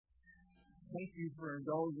Thank you for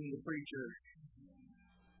indulging the preacher.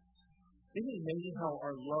 Isn't it amazing how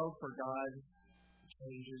our love for God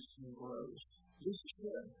changes and grows? This is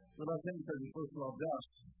good. We love Him because He first loved us.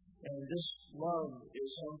 And this love is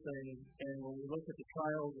something, and when we look at the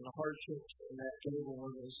trials and the hardships in that table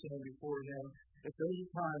when we stand before Him, if there's a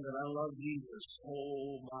time that I love Jesus,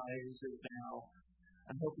 oh my, is it now.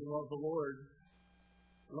 I hope you love the Lord.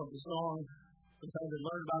 I love the song. Sometimes I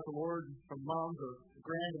learn about the Lord from moms or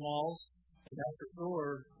grandmas. And that's for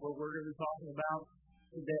sure what we're going to be talking about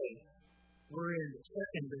today. We're in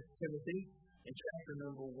 2 Timothy in chapter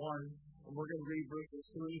number 1, and we're going to read verses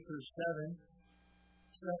 3 through 7.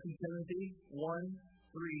 2 Timothy 1,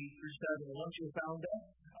 3 through 7. And once you've found that,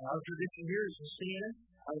 our tradition here is to stand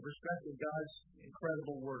out of respect of God's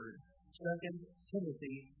incredible word. 2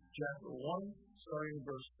 Timothy chapter 1, starting in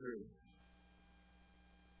verse 3.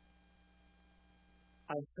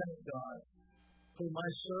 I thank God, whom I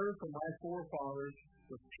serve from my forefathers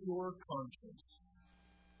with pure conscience.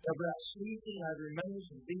 That without ceasing I remember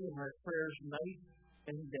thee in my prayers night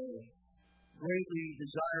and day, greatly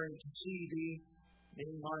desiring to see thee,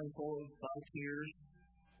 being mindful of thy tears,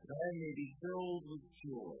 that I may be filled with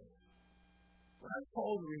joy. When I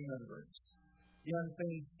call to remembrance the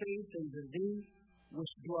unfeigned faith that is in thee,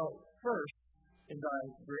 which dwelt first in thy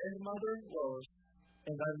grandmother Lois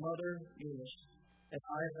and thy mother Eunice, and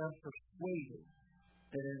I am persuaded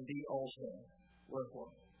that in thee also.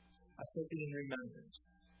 Wherefore, I put thee in remembrance,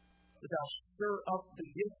 that thou stir up the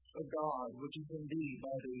gift of God which is in thee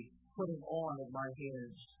by the putting on of my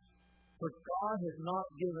hands. For God has not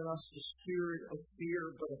given us the spirit of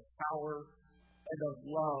fear, but of power and of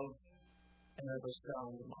love and of a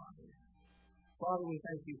sound mind. Father, we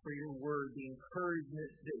thank you for your word, the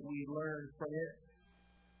encouragement that we learn from it.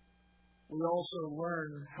 We also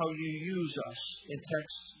learn how you use us in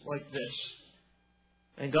texts like this.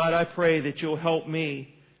 And God, I pray that you'll help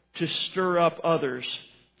me to stir up others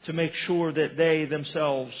to make sure that they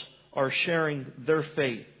themselves are sharing their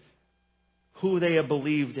faith, who they have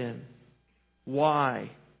believed in, why,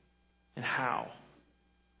 and how.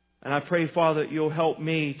 And I pray, Father, that you'll help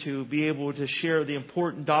me to be able to share the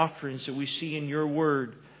important doctrines that we see in your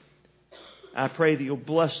word. I pray that you'll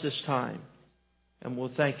bless this time. And we'll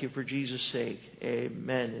thank you for Jesus' sake.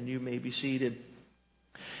 Amen. And you may be seated.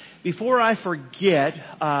 Before I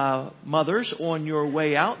forget, mothers, on your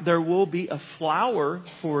way out, there will be a flower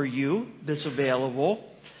for you that's available.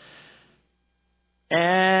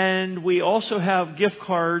 And we also have gift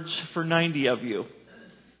cards for 90 of you.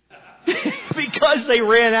 Because they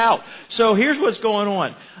ran out. So here's what's going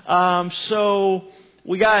on. So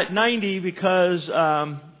we got 90 because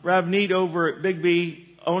Ravneet over at Big B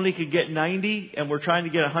only could get 90, and we're trying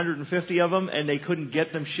to get 150 of them, and they couldn't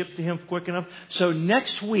get them shipped to him quick enough. So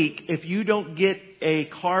next week, if you don't get a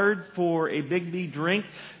card for a Big B drink,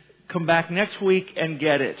 come back next week and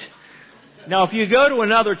get it. Now, if you go to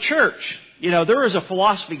another church, there is a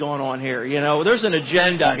philosophy going on here. There's an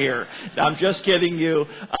agenda here. I'm just kidding you.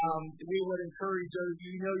 We would encourage those,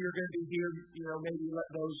 you're going to be here, maybe let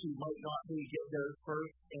those who might not be get theirs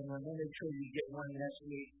first, and then make sure you get one next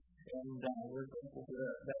week. And we're thankful for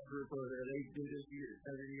that group over there. They do this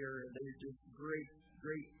every year, and they're just great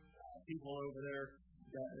people over there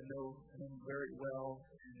that know him very well.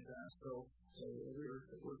 And so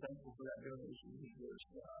we're thankful for that donation he gives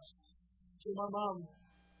to us. So my mom,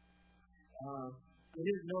 I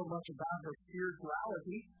didn't know much about her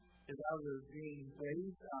spirituality as I was being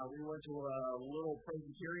raised. We went to a little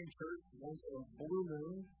Presbyterian church once a blue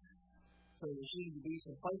moon. So there seemed to be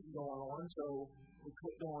some fighting going on, so we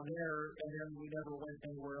quit going there, and then we never went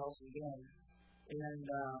anywhere else again. And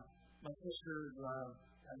my sisters,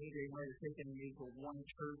 I think they might have taken me to one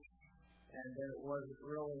church, and then it wasn't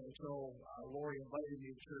really until Lori invited me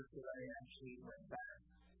to church that I actually went back.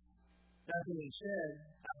 That being said,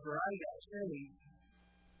 after I got saved,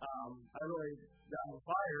 I really got on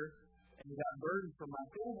fire and got burdened for my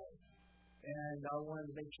family, and I wanted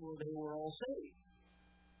to make sure they were all saved.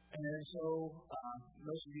 And so,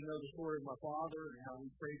 most of you know the story of my father and how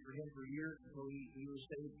we prayed for him for years until he was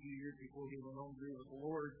saved a few years before he went home to be with the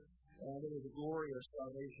Lord. And it was a glorious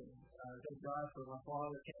salvation. Thank God for my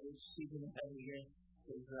father. Can't wait to see him in heaven again.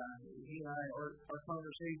 Because he and I, our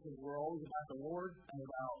conversations were always about the Lord and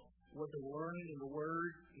about what they're learning in the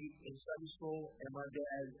Word in Sunday school. And my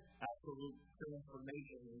dad, absolute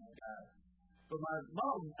transformation in my dad. But my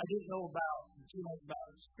mom, I didn't know too much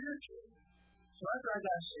about spiritually. So after I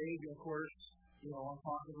got saved, of course, I'm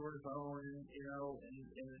talking to her on the phone, and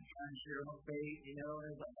trying to share my faith, and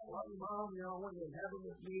it's like, I love you, Mom, I want you in heaven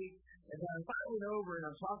with me. And then I'm finally over, and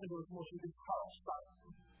I'm talking to her, and she goes, oh, stop.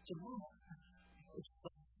 I said, Mom,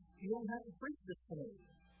 you don't have to preach this to me.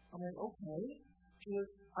 I'm like, okay. She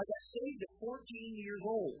goes, I got saved at 14 years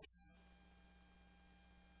old.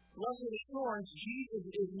 Blessed assurance, Jesus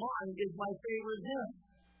is mine, is my favorite hymn.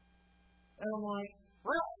 And I'm like,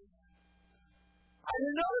 well, I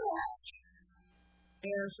didn't know that.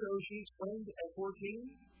 And so she explained at 14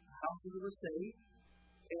 how she was saved.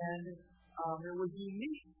 And it was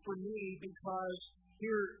unique for me because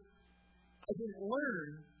here I didn't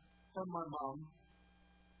learn from my mom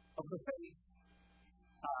of the faith.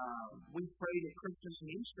 We prayed at Christmas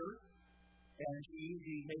and Easter, and she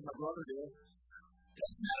usually made my brother do it.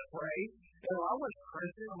 Just how to pray. I wasn't a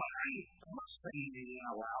Christian. I'm like, I'm not saying anything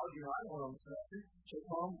out loud. I don't know what I'm saying. So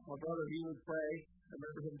my brother, he would pray. I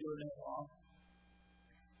remember him doing that a lot.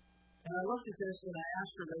 And I looked at this and I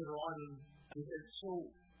asked her later on, and I said,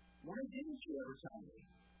 so why didn't you ever tell me?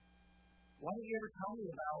 Why didn't you ever tell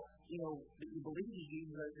me about, that you believed in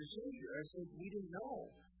Jesus as your Savior? I said, we didn't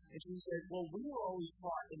know. And she said, well, we were always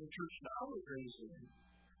taught in the church that I was raised in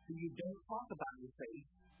that you don't talk about your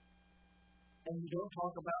faith and you don't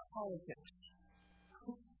talk about politics.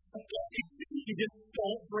 You just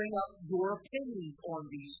don't bring up your opinions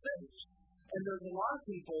on these things. And there's a lot of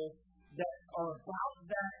people that are about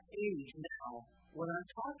that age now. When I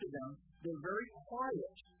talk to them, they're very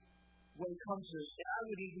quiet when it comes to this. And I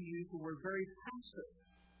would even use the word very passive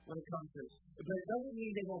when it comes to this. But it doesn't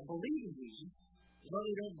mean they don't believe in Jesus. It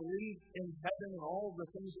doesn't don't believe in heaven and all the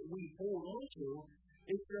things that we hold on to.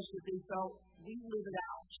 It's just that they felt we live it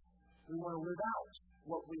out. We want to live out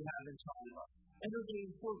what we have inside of us. And there's an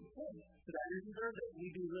important point to that, isn't there? That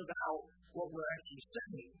we do live out what we're actually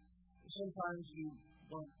saying. Sometimes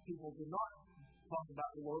people do not talk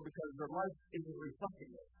about the Lord because their life isn't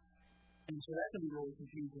reflecting it. And so that can be really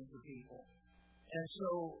confusing for people. And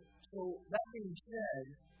so that being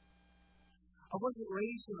said, I wasn't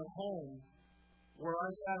raised in a home where I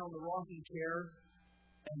sat on the rocking chair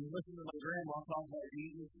and listened to my grandma talk about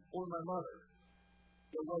Jesus or my mother.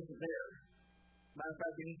 It wasn't there. Matter of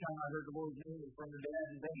fact, anytime I heard the Lord's name from the dad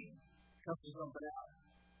in vain, cussing something out.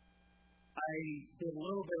 I did a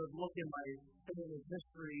little bit of look in my family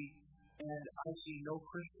history, and I see no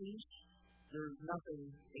Christians. There's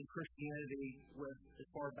nothing in Christianity with as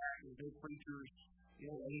far back as no preachers,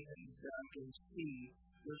 anything that I can see.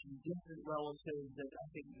 There's some distant relatives that I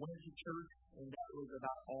think went to church, and that was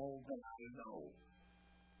about all that I know.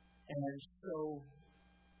 And so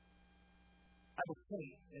I have a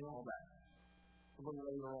point in all that a little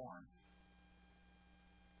later on.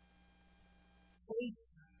 Faith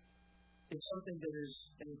is something that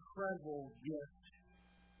is an incredible gift.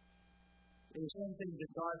 It is something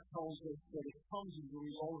that God tells us that it comes as a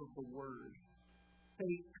result of the Word.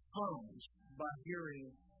 Faith comes by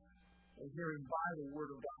hearing, and hearing by the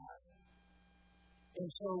Word of God.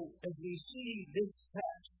 And so, as we see this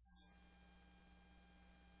text,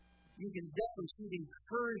 you can definitely see the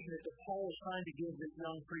encouragement that Paul is trying to give this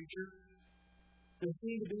young preacher. There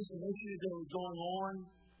seem to be some issues that were going on.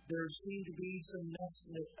 There seemed to be some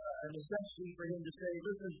necessity for him to say,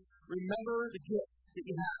 listen, remember the gift that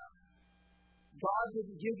you have. God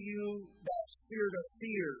didn't give you that spirit of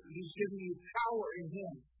fear. He's given you power in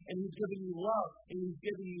Him. And He's given you love. And He's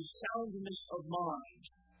given you soundness of mind.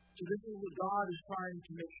 So this is what God is trying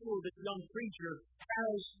to make sure that the young preacher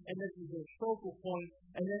has, and this is a focal point.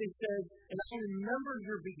 And then he says, and I remember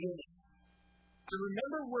your beginning. I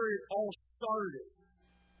remember where it all started.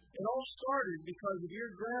 It all started because of your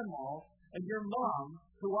grandma and your mom,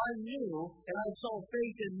 who I knew, and I saw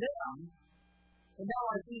faith in them. And now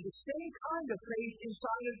I see the same kind of faith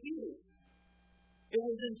inside of you. It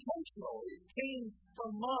was intentional. It came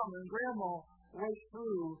from mom and grandma right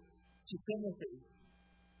through to Timothy.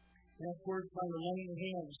 And of course, by the laying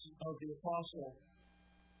hands of the apostle,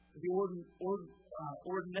 the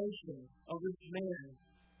ordination of this man,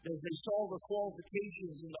 as they saw the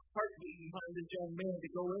qualifications and the heartbeat behind this young man to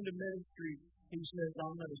go into ministry, he says,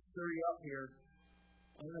 I'm going to stir you up here.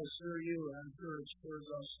 I'm going to stir you, and I'm sure it stirs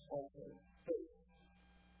us also. Faith.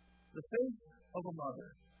 The faith of a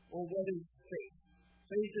mother. Well, what is faith?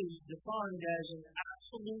 Faith is defined as an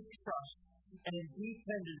absolute trust and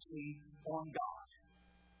dependency on God.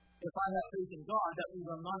 If I have faith in God, that means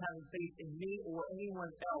I'm not having faith in me or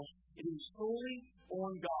anyone else. It is solely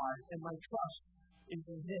on God, and my trust is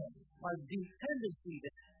in Him. My dependency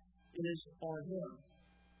then is on Him.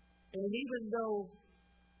 And even though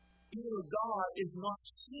God is not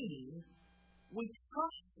seen, we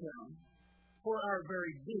trust Him for our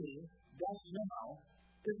very being, that's now,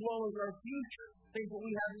 as well as our future. Things that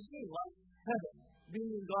we haven't seen, like heaven,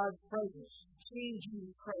 being in God's presence, seeing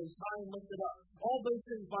Jesus Christ, high and lifted up. All those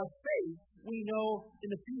things by faith, we know in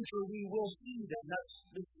the future we will see them.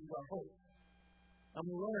 This is And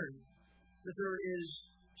we learn that there is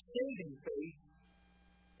saving faith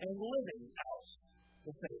and living out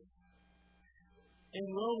the faith. In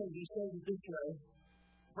Romans, he says it this way,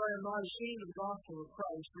 "For I am not ashamed of the gospel of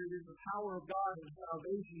Christ, for it is the power of God and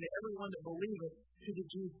salvation to everyone that believeth, to the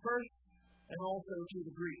Jew first, and also to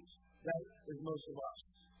the Greeks." That is most of us.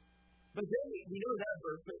 But then we know that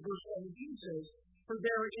verse, but verse 17 says, "For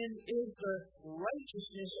therein is the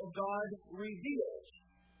righteousness of God revealed,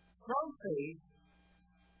 from faith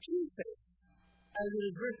to faith, as it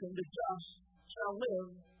is written, the just shall live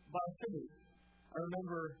by faith." I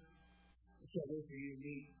remember, I can't wait for you to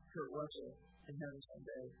meet Kurt Russell in heaven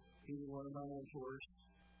someday. He was one of my mentors.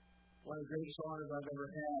 One of the greatest honors I've ever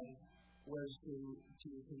had was to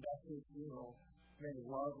conduct his funeral. Man,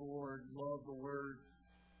 love the Lord, love the Word,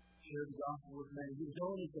 share the gospel with men. He was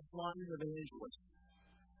known as the flying evangelist.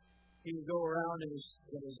 He would go around in his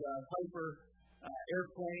Piper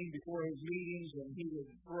airplane before his meetings, and he would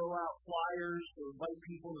throw out flyers to invite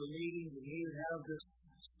people to the meetings, and he would have this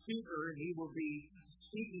speaker, and he would be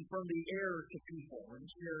speaking from the air to people and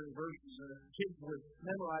sharing verses. And kids would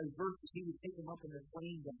memorize verses. He would take them up and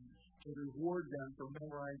explain them to reward them for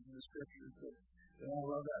memorizing the scriptures. And I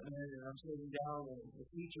love that man. And I'm sitting down, and the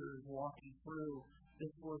teacher is walking through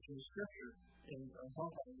this portion of scripture, and I'm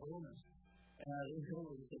talking about Romans. And I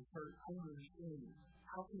told him, he said, "Kurt, I don't understand.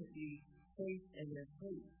 How can it be faith and then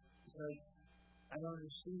faith?" It's like, I don't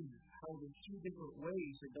understand how there's two different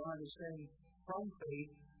ways that God is saying from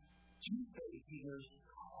faith to faith. He goes,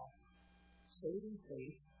 saving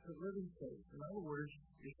faith to living faith. In other words,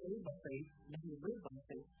 you're saved by faith, and then you live by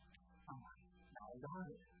faith. Now I got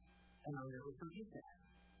it. And I'll never forget that.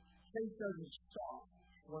 Faith doesn't stop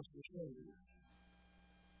once we're saved.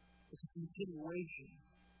 It's a continuation.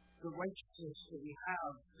 The righteousness that we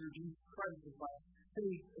have through Jesus Christ is by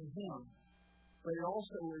faith in Him. But it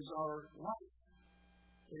also is our life.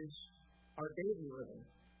 It is our daily living.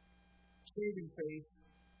 Saving faith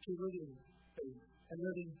to living faith. And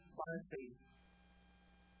living by faith.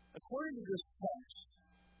 According to this text,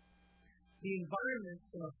 the environment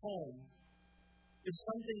in a home is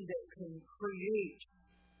something that can create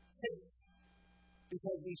faith.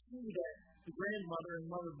 Because we see that the grandmother and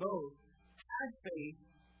mother both had faith,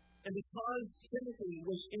 and because Timothy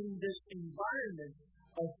was in this environment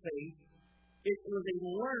of faith, it was a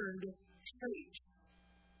learned trait.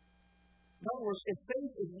 In other words, if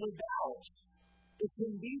faith is lived out, it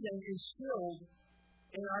can be then instilled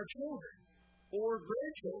in our children or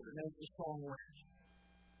grandchildren, as the song went.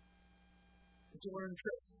 It's a learned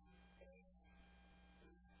trait.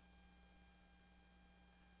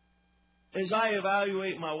 As I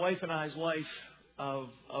evaluate my wife and I's life of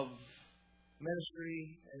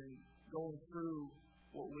ministry and going through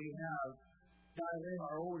what we have, Diane,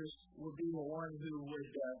 our oldest, would be the one who would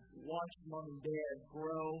watch Mom and Dad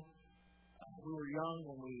grow. We were young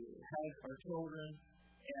when we had our children,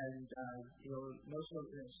 and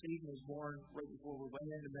Stephen was born right before we went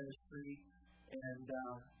into ministry, and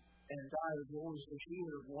Di was the oldest, so she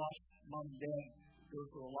would have watched Mom and Dad go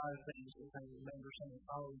through a lot of things. I remember some of the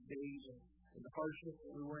college days and the hardship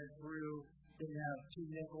that we went through. Didn't have 2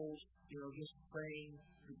 nickels, just praying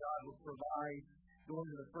that God would provide. Going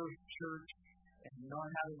to the first church and not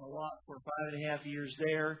having a lot for 5.5 years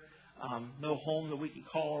there. No home that we could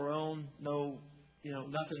call our own. No,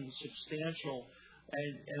 nothing substantial.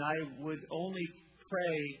 And I would only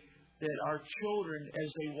pray that our children, as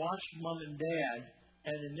they watched Mom and Dad,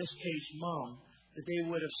 and in this case Mom, that they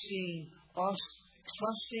would have seen us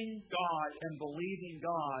trusting God and believing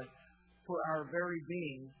God for our very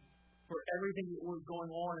being, for everything that was going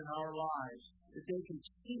on in our lives, that they can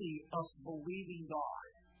see us believing God.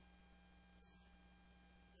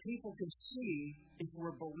 People can see if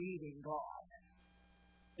we're believing God.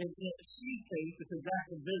 They can't see faith because that's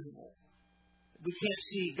invisible. We can't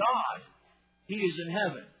see God. He is in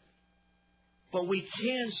heaven. But we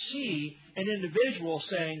can see an individual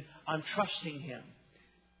saying, I'm trusting Him.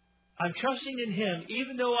 I'm trusting in Him,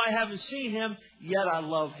 even though I haven't seen Him, yet I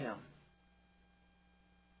love Him.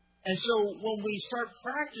 And so when we start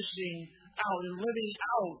practicing out and living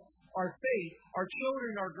out our faith, our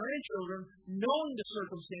children, our grandchildren, knowing the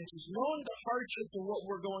circumstances, knowing the hardships of what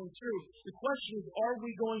we're going through, the question is, are we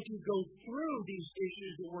going to go through these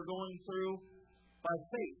issues that we're going through by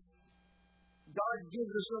faith? God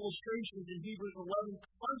gives us illustrations in Hebrews 11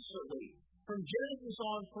 constantly, from Genesis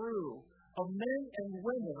on through, of men and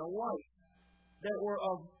women alike that were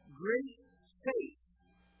of great faith,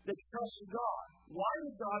 that trusted God. Why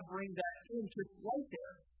did God bring that into light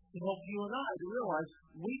there? To help you and I to realize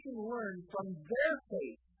we can learn from their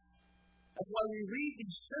faith That's why we read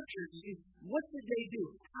these scriptures and see, what did they do?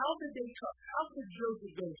 How did they trust? How could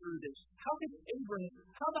Joseph go through this? How could Abraham?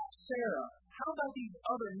 How about Sarah? How about these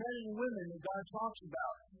other men and women that God talks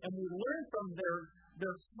about? And we learn from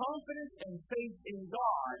their confidence and faith in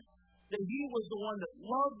God that He was the one that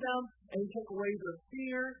loved them and He took away their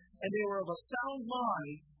fear, and they were of a sound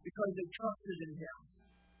mind because they trusted in Him.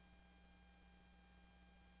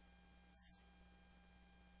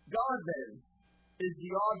 God, then, is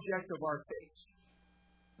the object of our faith.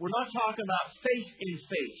 We're not talking about faith in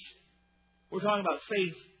faith. We're talking about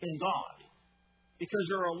faith in God. Because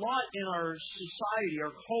there are a lot in our society,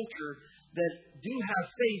 our culture, that do have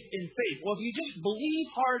faith in faith. Well, if you just believe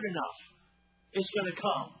hard enough, it's going to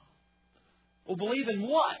come. Well, believe in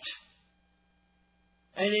what?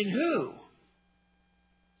 And in who?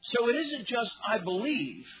 So it isn't just I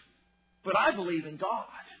believe, but I believe in God,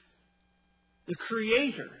 the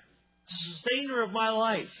Creator, the sustainer of my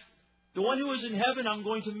life, the one who is in heaven I'm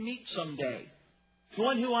going to meet someday, the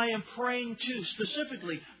one who I am praying to.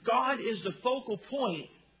 Specifically, God is the focal point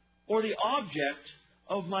or the object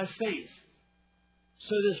of my faith.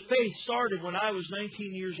 So this faith started when I was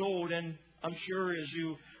 19 years old, and I'm sure as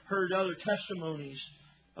you heard other testimonies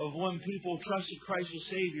of when people trusted Christ as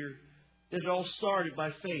Savior, that it all started by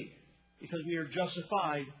faith, because we are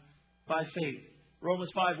justified by faith.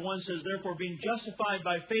 Romans 5:1 says, therefore, being justified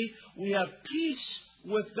by faith, we have peace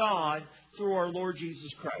with God through our Lord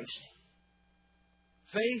Jesus Christ.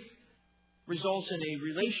 Faith results in a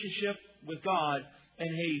relationship with God and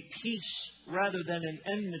a peace rather than an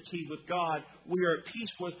enmity with God. We are at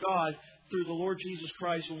peace with God through the Lord Jesus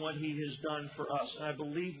Christ and what He has done for us. And I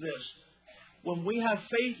believe this. When we have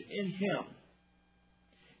faith in Him,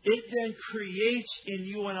 it then creates in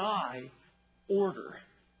you and I order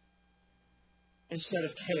instead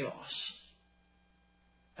of chaos.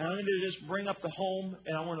 And I'm going to just bring up the home,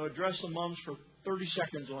 and I want to address the moms for 30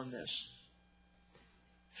 seconds on this.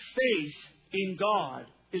 Faith in God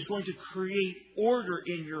is going to create order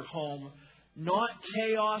in your home, not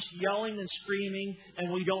chaos, yelling and screaming,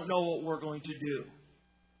 and we don't know what we're going to do.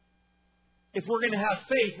 If we're going to have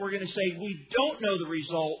faith, we're going to say, we don't know the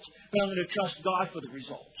results, but I'm going to trust God for the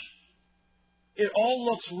results. It all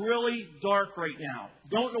looks really dark right now.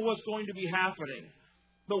 Don't know what's going to be happening.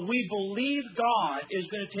 But we believe God is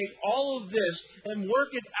going to take all of this and work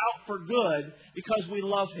it out for good because we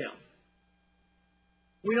love Him.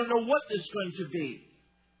 We don't know what this is going to be.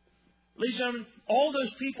 Ladies and gentlemen, all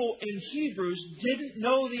those people in Hebrews didn't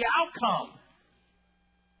know the outcome.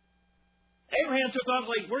 Abraham took off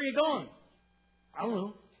like, where are you going? I don't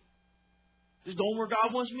know. Just going where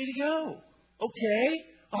God wants me to go. Okay.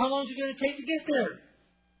 How long is it going to take to get there?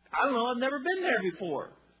 I don't know. I've never been there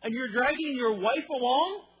before. And you're dragging your wife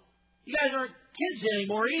along? You guys aren't kids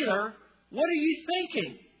anymore either. What are you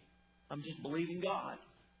thinking? I'm just believing God.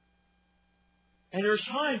 And there's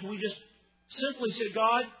times we just simply say,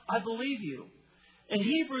 God, I believe you. And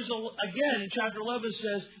Hebrews, again, in chapter 11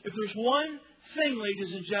 says, if there's one thing,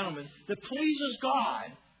 ladies and gentlemen, that pleases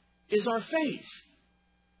God, is our faith.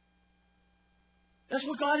 That's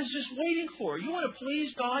what God is just waiting for. You want to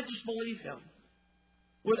please God, just believe Him.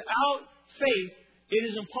 Without faith, it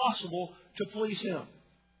is impossible to please Him.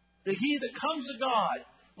 That he that comes to God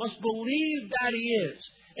must believe that He is.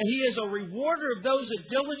 And He is a rewarder of those that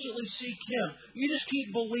diligently seek Him. You just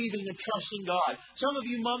keep believing and trusting God. Some of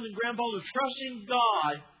you moms and grandfathers are trusting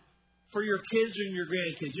God for your kids and your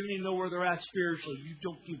grandkids. You don't even know where they're at spiritually. You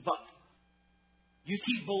don't give up. You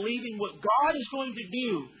keep believing what God is going to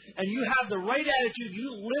do, and you have the right attitude,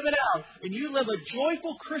 you live it out, and you live a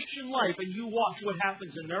joyful Christian life, and you watch what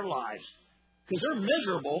happens in their lives. Because they're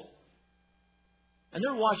miserable, and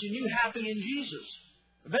they're watching you happy in Jesus.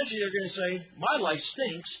 Eventually they're going to say, my life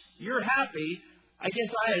stinks, you're happy, I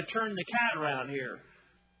guess I had to turn the cat around here.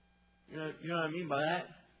 You know what I mean by that?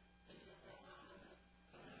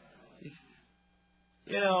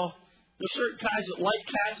 You know, there's certain guys that like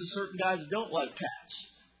cats and certain guys that don't like cats.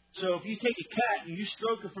 So if you take a cat and you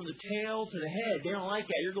stroke it from the tail to the head, they don't like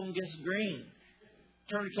that. You're going against the grain.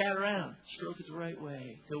 Turn the cat around. Stroke it the right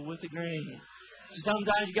way. Go with the grain. So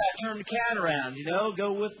sometimes you got to turn the cat around. You know,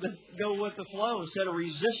 go with the flow instead of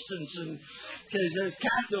resistance. And because those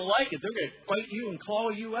cats don't like it, they're going to fight you and claw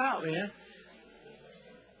you out, man.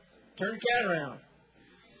 Turn the cat around.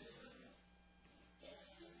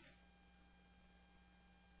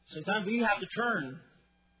 Sometimes we have to turn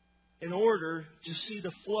in order to see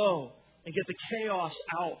the flow and get the chaos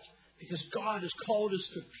out. Because God has called us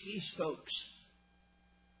to peace, folks.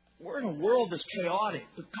 We're in a world that's chaotic.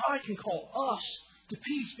 But God can call us to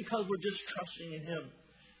peace because we're just trusting in Him.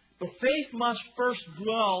 But faith must first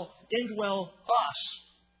indwell us.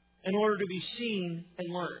 in order to be seen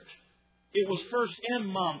and learned. It was first in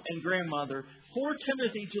mom and grandmother for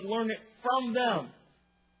Timothy to learn it from them.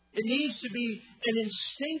 It needs to be an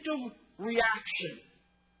instinctive reaction.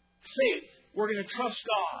 Faith. We're going to trust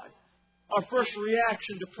God. Our first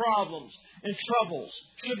reaction to problems and troubles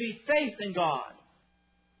should be faith in God.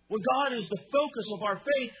 When God is the focus of our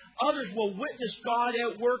faith, others will witness God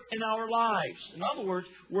at work in our lives. In other words,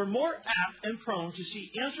 we're more apt and prone to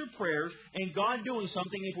see answered prayers and God doing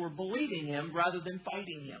something if we're believing Him rather than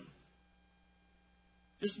fighting Him.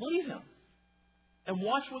 Just believe Him and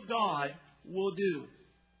watch what God will do.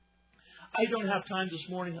 I don't have time this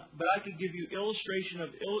morning, but I could give you illustration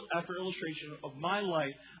after illustration of my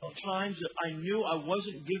life, of times that I knew I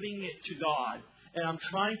wasn't giving it to God, and I'm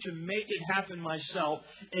trying to make it happen myself,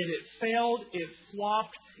 and it failed, it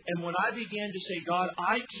flopped, and when I began to say, God,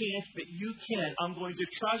 I can't, but you can, I'm going to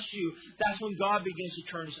trust you, that's when God begins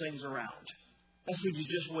to turn things around. That's what He's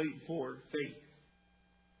just waiting for, faith.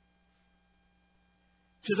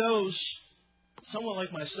 To those, someone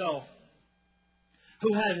like myself,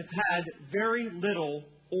 who have had very little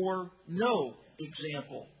or no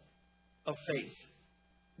example of faith.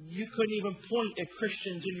 You couldn't even point at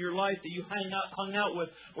Christians in your life that you hung out with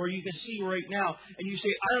or you can see right now, and you say,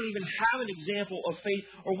 I don't even have an example of faith,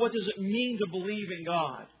 or what does it mean to believe in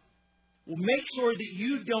God? Well, make sure that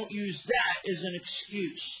you don't use that as an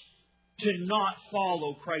excuse to not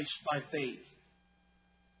follow Christ by faith.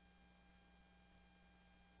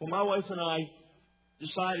 Well, my wife and I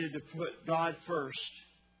decided to put God first.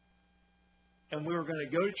 And we were going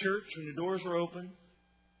to go to church when the doors were open.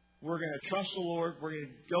 We're going to trust the Lord. We're going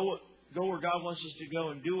to go where God wants us to go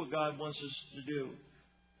and do what God wants us to do.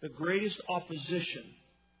 The greatest opposition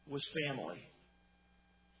was family.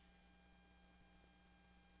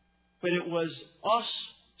 But it was us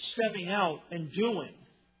stepping out and doing.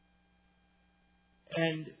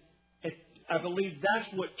 And I believe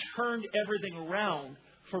that's what turned everything around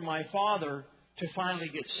for my father to finally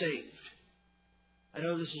get saved. I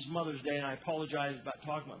know this is Mother's Day, and I apologize about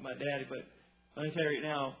talking about my daddy, but let me tell you right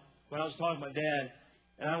now, when I was talking to my dad,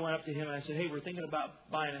 and I went up to him and I said, hey, we're thinking about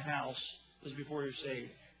buying a house. This was before he was saved.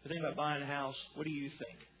 We're thinking about buying a house. What do you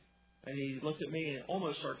think? And he looked at me, and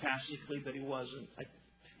almost sarcastically, but he wasn't.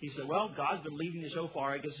 He said, well, God's been leading you so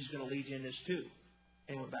far, I guess He's going to lead you in this too.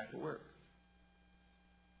 And he went back to work.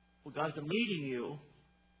 Well, God's been leading you,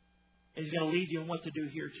 and He's going to lead you in what to do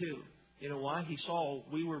here too. You know why? He saw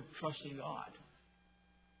we were trusting God.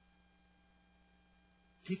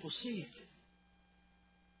 People see it.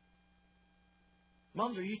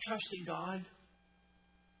 Moms, are you trusting God?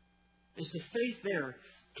 Is the faith there?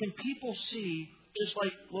 Can people see, just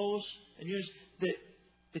like Lois and yours, that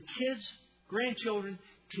the kids, grandchildren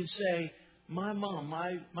can say, my mom,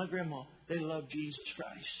 my grandma, they love Jesus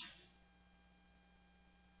Christ.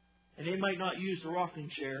 And they might not use the rocking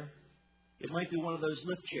chair. It might be one of those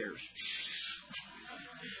lift chairs.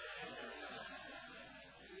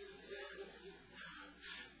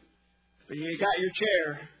 But you got your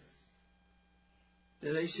chair.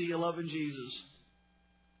 Do they see you loving Jesus?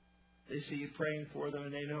 They see you praying for them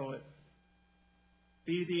and they know it.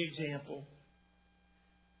 Be the example.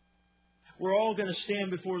 We're all going to stand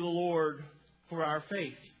before the Lord for our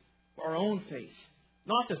faith, for our own faith,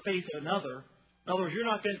 not the faith of another. In other words, you're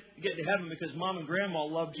not going to get to heaven because Mom and Grandma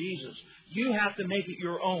love Jesus. You have to make it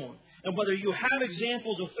your own. And whether you have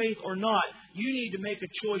examples of faith or not, you need to make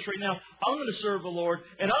a choice right now. I'm going to serve the Lord,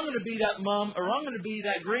 and I'm going to be that mom, or I'm going to be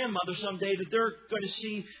that grandmother someday that they're going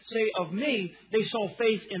to say of me, they saw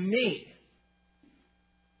faith in me.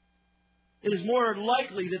 It is more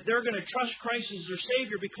likely that they're going to trust Christ as their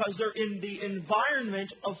Savior because they're in the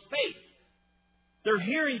environment of faith. They're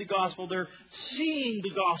hearing the gospel. They're seeing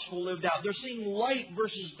the gospel lived out. They're seeing light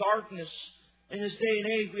versus darkness. In this day and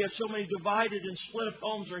age, we have so many divided and split up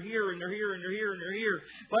homes. They're here, and they're here, and they're here, and they're here.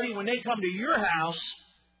 Buddy, when they come to your house,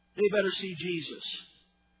 they better see Jesus.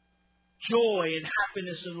 Joy and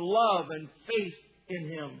happiness and love and faith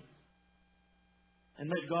in Him. And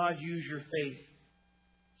let God use your faith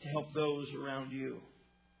to help those around you.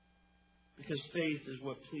 Because faith is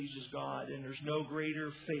what pleases God. And there's no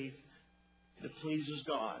greater faith that pleases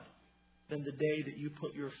God than the day that you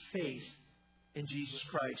put your faith in Jesus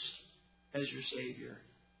Christ as your Savior.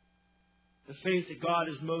 The faith that God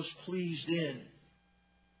is most pleased in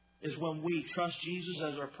is when we trust Jesus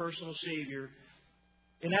as our personal Savior.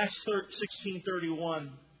 In Acts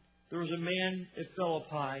 16:31, there was a man at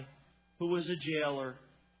Philippi who was a jailer.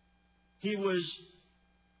 He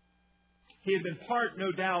had been part,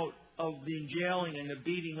 no doubt, of the jailing and the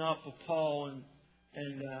beating up of Paul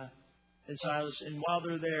and Silas. And while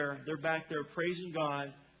they're there, they're back there praising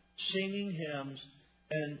God, singing hymns,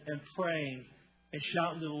 and praying and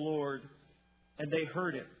shouting to the Lord, and they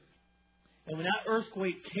heard it. And when that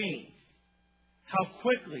earthquake came, how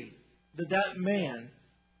quickly did that man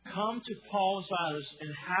come to Paul and Silas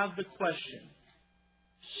and have the question,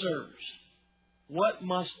 "Sirs, what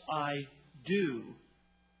must I do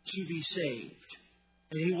to be saved?"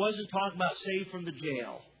 And he wasn't talking about saved from the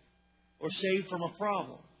jail or saved from a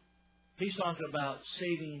problem. He's talking about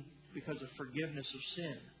saving because of forgiveness of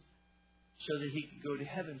sin so that he could go to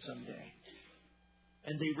heaven someday.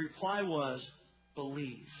 And the reply was,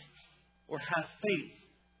 believe or have faith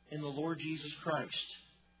in the Lord Jesus Christ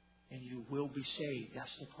and you will be saved.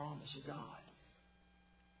 That's the promise of God.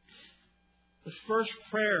 The first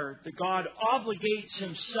prayer that God obligates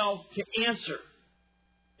Himself to answer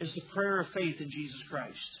is the prayer of faith in Jesus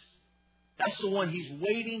Christ. That's the one He's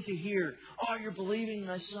waiting to hear. Oh, you're believing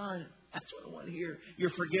my Son. That's what I want to hear.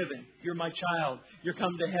 You're forgiven. You're my child. You're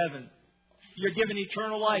coming to heaven. You're given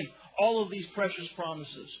eternal life. All of these precious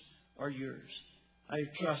promises are yours. I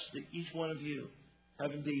trust that each one of you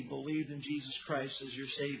have indeed believed in Jesus Christ as your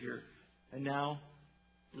Savior. And now,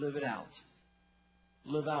 live it out.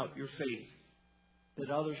 Live out your faith that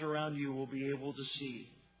others around you will be able to see.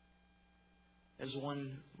 As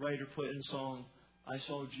one writer put in song, I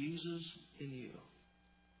saw Jesus in you.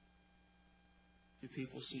 Do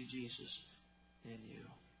people see Jesus in you?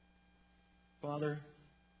 Father,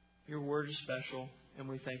 your word is special, and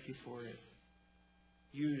we thank you for it.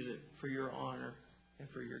 Use it for your honor and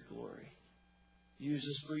for your glory. Use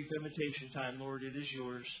this brief invitation time, Lord. It is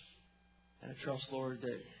yours. And I trust, Lord,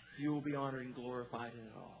 that you will be honored and glorified in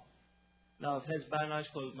it all. Now, if heads bowed and eyes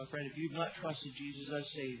closed, my friend, if you've not trusted Jesus as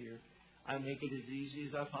Savior, I make it as easy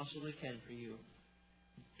as I possibly can for you.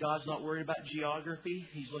 God's not worried about geography.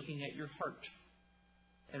 He's looking at your heart.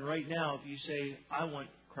 And right now, if you say, I want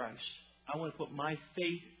Christ, I want to put my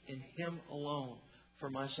faith in Him alone for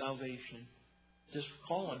my salvation, just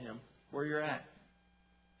call on Him where you're at.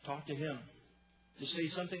 Talk to Him. Just say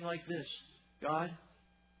something like this, God,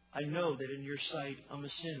 I know that in your sight I'm a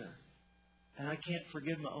sinner, and I can't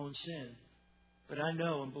forgive my own sin. But I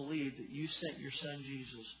know and believe that you sent your Son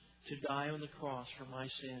Jesus to die on the cross for my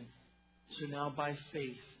sin. So now by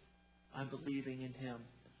faith, I'm believing in Him,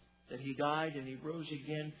 that He died and He rose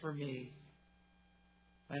again for me.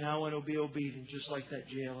 And I want to be obedient, just like that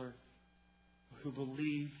jailer who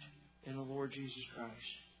believed in the Lord Jesus Christ.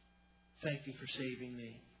 Thank you for saving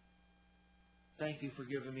me. Thank you for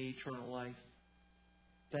giving me eternal life.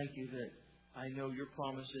 Thank you that I know your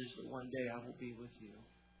promise is that one day I will be with you.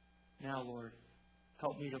 Now, Lord,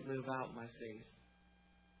 help me to live out my faith.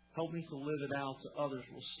 Help me to live it out so others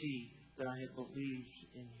will see that I have believed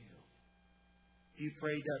in you. If you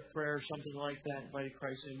prayed that prayer or something like that, invited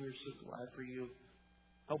Christ in, we're so glad for you.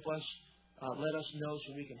 Help us, let us know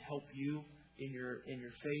so we can help you in your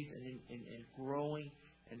faith and in growing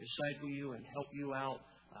and disciple you and help you out.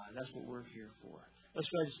 That's what we're here for. Let's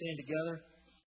go ahead and stand together.